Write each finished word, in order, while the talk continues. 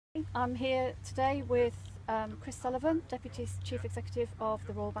I'm here today with Chris Sullivan, Deputy Chief Executive of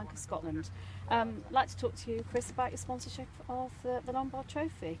the Royal Bank of Scotland. I'd like to talk to you, Chris, about your sponsorship of the Lombard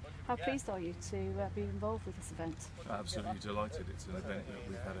Trophy. How pleased are you to be involved with this event? Absolutely delighted. It's an event that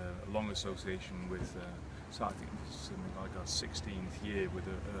we've had a long association with, so I think this is something like our 16th year with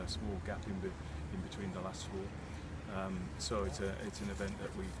a small gap in between the last four. So it's an event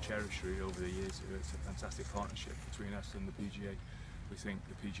that we've cherished really over the years. It's a fantastic partnership between us and the PGA. We think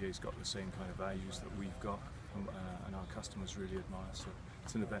the PGA's got the same kind of values that we've got, and our customers really admire. So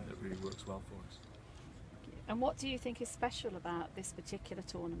it's an event that really works well for us. And what do you think is special about this particular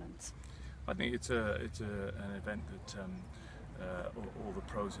tournament? I think it's an event that all the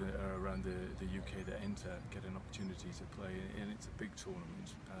pros around the UK that enter get an opportunity to play, and it's a big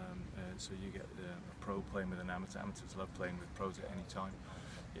tournament. So you get a pro playing with an amateur. Amateurs love playing with pros at any time.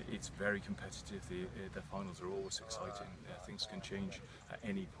 It's very competitive. The finals are always exciting. Things can change at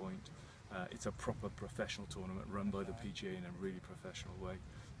any point. It's a proper professional tournament run by the PGA in a really professional way.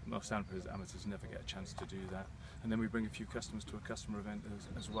 Most amateurs never get a chance to do that. And then we bring a few customers to a customer event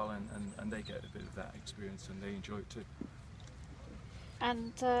as well, and they get a bit of that experience and they enjoy it too.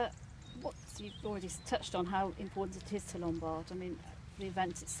 And what you've already touched on how important it is to Lombard. I mean, the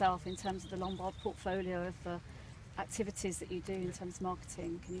event itself, in terms of the Lombard portfolio of activities that you do in terms of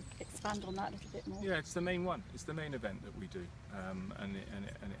marketing, can you expand on that a little bit more? Yeah, it's the main one. It's the main event that we do, and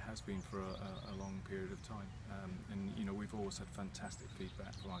it has been for a long period of time. And you know, we've always had fantastic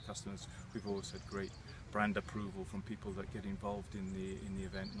feedback from our customers. We've always had great brand approval from people that get involved in the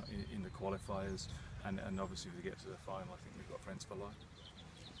event, in the qualifiers, and obviously if we get to the final, I think we've got friends for life.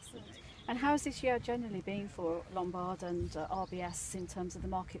 Excellent. And how has this year generally been for Lombard and RBS in terms of the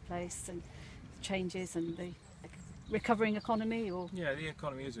marketplace and the changes and the recovering economy? Or yeah, the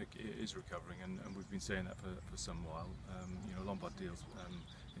economy is recovering, and we've been saying that for some while. You know, Lombard deals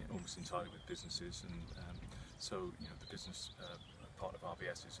almost entirely with businesses, and so you know, the business part of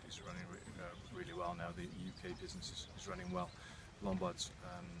RBS is running really well now. The UK business is running well. Lombard's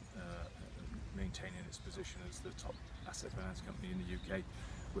maintaining its position as the top asset finance company in the UK,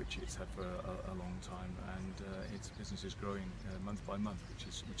 which it's had for a long time, and its business is growing month by month,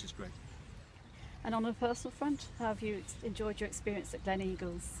 which is great. And on a personal front, how have you enjoyed your experience at Glen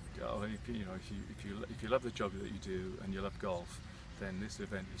Eagles? Oh, if you love the job that you do and you love golf, then this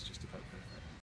event is just about perfect.